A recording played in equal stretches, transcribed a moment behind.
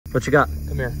What you got?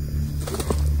 Come here.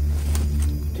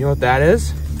 Do you know what that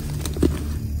is?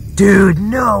 Dude,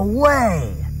 no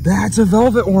way! That's a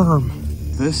velvet worm.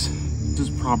 This is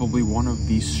probably one of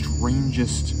the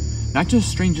strangest, not just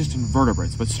strangest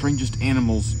invertebrates, but strangest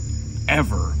animals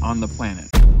ever on the planet.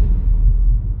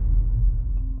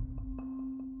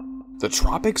 The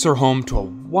tropics are home to a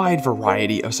wide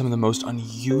variety of some of the most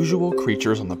unusual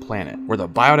creatures on the planet. Where the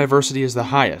biodiversity is the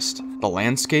highest, the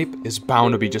landscape is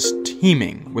bound to be just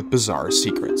teeming with bizarre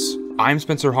secrets. I'm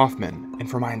Spencer Hoffman, and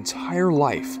for my entire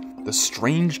life, the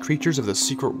strange creatures of the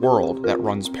secret world that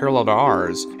runs parallel to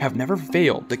ours have never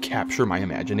failed to capture my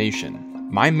imagination.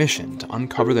 My mission to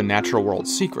uncover the natural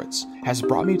world's secrets has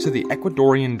brought me to the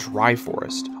Ecuadorian dry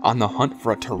forest on the hunt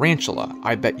for a tarantula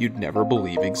I bet you'd never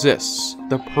believe exists,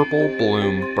 the purple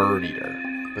bloom bird eater.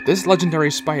 But this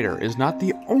legendary spider is not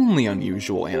the only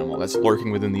unusual animal that's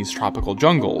lurking within these tropical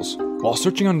jungles. While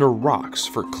searching under rocks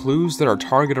for clues that our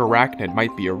target arachnid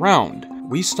might be around,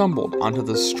 we stumbled onto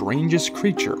the strangest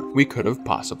creature we could have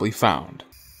possibly found.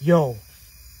 Yo.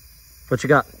 What you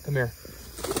got? Come here.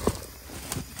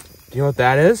 Do you know what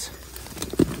that is?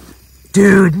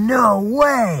 Dude, no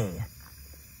way!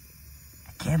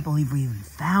 I can't believe we even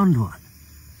found one.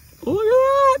 Look at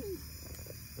that!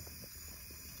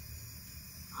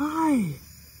 Hi.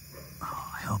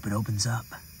 Oh, I hope it opens up.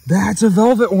 That's a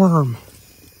velvet worm.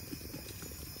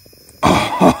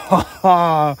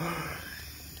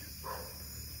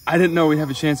 I didn't know we'd have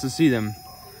a chance to see them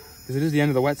because it is the end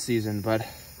of the wet season, but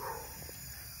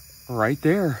right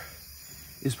there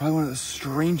is probably one of the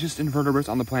strangest invertebrates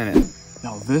on the planet.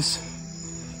 Now this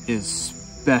is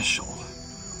special.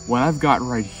 What I've got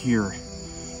right here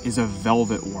is a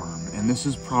velvet worm, and this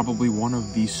is probably one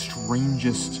of the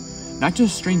strangest, not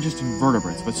just strangest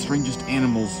invertebrates, but strangest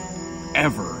animals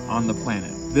ever on the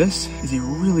planet. This is a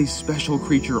really special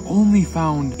creature only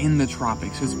found in the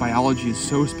tropics. Its biology is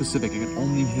so specific, it can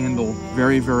only handle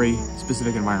very, very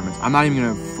specific environments. I'm not even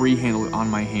gonna free handle it on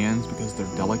my hands because they're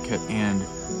delicate and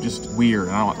just weird.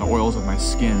 I don't want the oils of my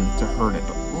skin to hurt it,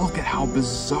 but look at how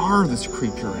bizarre this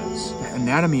creature is. The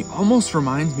anatomy almost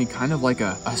reminds me kind of like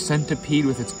a centipede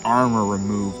with its armor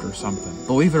removed or something.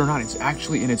 Believe it or not, it's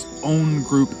actually in its own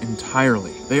group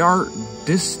entirely. They are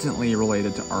distantly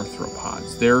related to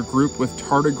arthropods. They're grouped with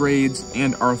tardigrades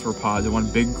and arthropods in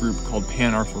one big group called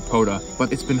Panarthropoda,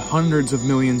 but it's been hundreds of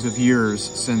millions of years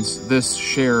since this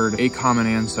shared a common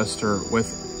ancestor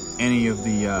with any of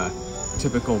the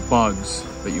typical bugs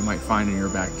that you might find in your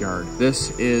backyard.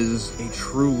 This is a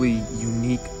truly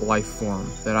unique life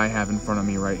form that I have in front of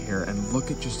me right here, and look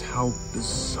at just how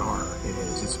bizarre it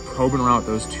is. It's probing around with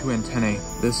those two antennae.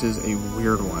 This is a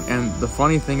weird one. And the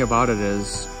funny thing about it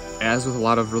is, as with a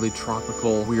lot of really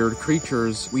tropical weird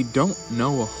creatures, we don't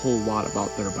know a whole lot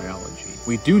about their biology.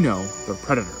 We do know they're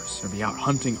predators. They'll be out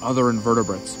hunting other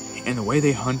invertebrates, and the way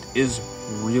they hunt is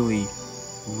really,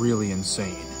 really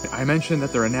insane. I mentioned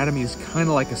that their anatomy is kind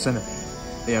of like a centipede.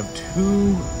 They have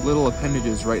two little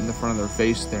appendages right in the front of their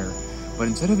face there, but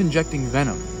instead of injecting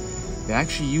venom, they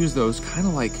actually use those kind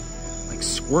of like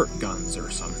squirt guns or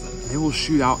something. They will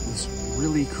shoot out this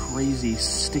really crazy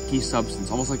sticky substance,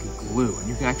 almost like a glue, and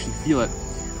you can actually feel it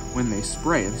when they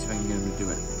spray. Let's see if I can get him to do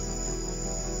it.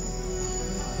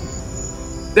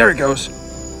 There it goes.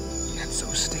 That's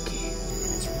so sticky.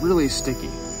 It's really sticky.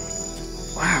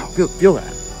 Wow, feel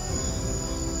that.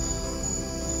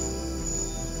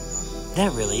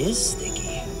 That really is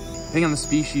sticky. Depending on the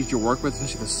species you work with,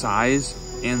 especially the size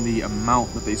and the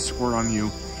amount that they squirt on you,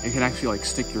 it can actually like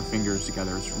stick your fingers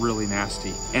together. It's really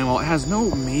nasty. And while it has no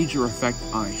major effect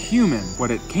on a human, what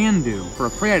it can do for a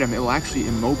prey item, it will actually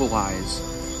immobilize,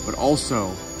 but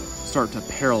also start to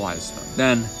paralyze them.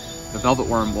 Then the velvet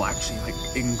worm will actually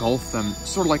like engulf them,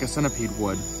 sort of like a centipede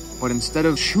would, but instead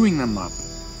of chewing them up,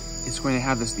 it's going to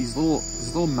have these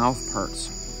little mouth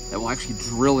parts that will actually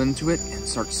drill into it and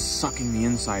start sucking the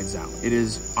insides out. It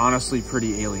is honestly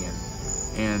pretty alien.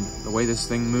 And the way this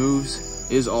thing moves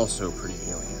is also pretty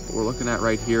alien. What we're looking at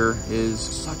right here is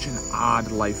such an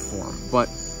odd life form, but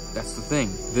that's the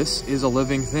thing. This is a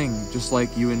living thing, just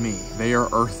like you and me. They are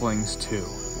earthlings too.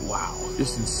 Wow,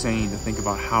 just insane to think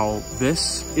about how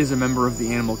this is a member of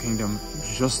the animal kingdom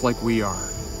just like we are.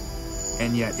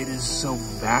 And yet it is so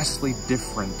vastly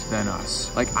different than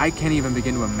us. Like, I can't even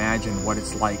begin to imagine what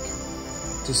it's like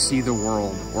to see the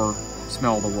world or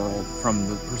smell the world from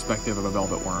the perspective of a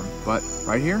velvet worm. But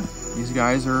right here, these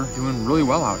guys are doing really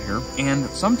well out here. And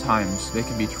sometimes they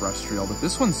can be terrestrial, but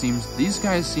these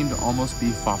guys seem to almost be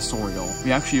fossorial.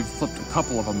 We actually have flipped a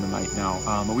couple of them tonight now,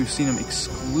 but we've seen them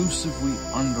exclusively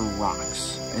under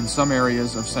rocks. In some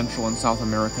areas of Central and South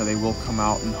America, they will come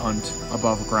out and hunt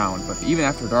above ground, but even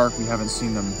after dark, we haven't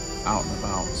seen them out and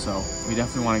about. So we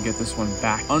definitely want to get this one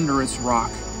back under its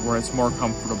rock where it's more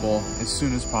comfortable as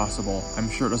soon as possible. I'm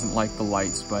sure it doesn't like the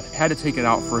lights, but had to take it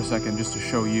out for a second just to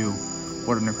show you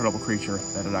what an incredible creature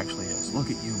that it actually is. Look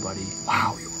at you, buddy.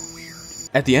 Wow, you were weird.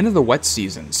 At the end of the wet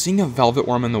season, seeing a velvet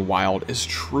worm in the wild is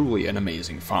truly an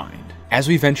amazing find. As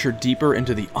we venture deeper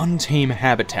into the untamed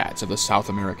habitats of the South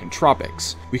American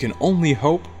tropics, we can only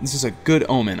hope this is a good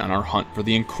omen on our hunt for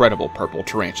the incredible purple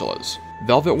tarantulas.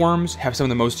 Velvet worms have some of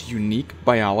the most unique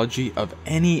biology of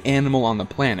any animal on the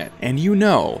planet, and you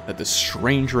know that the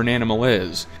stranger an animal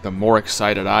is, the more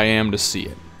excited I am to see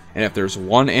it. And if there's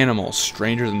one animal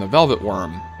stranger than the velvet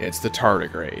worm, it's the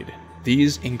tardigrade.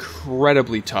 These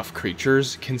incredibly tough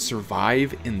creatures can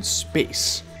survive in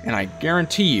space, and I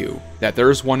guarantee you that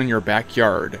there's one in your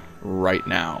backyard right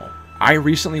now. I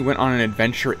recently went on an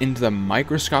adventure into the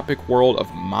microscopic world of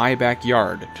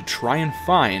MyBackyard to try and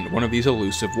find one of these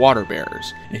elusive water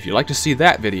bears. And if you'd like to see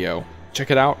that video, check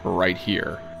it out right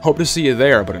here. Hope to see you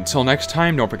there, but until next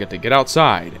time, don't forget to get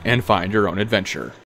outside and find your own adventure.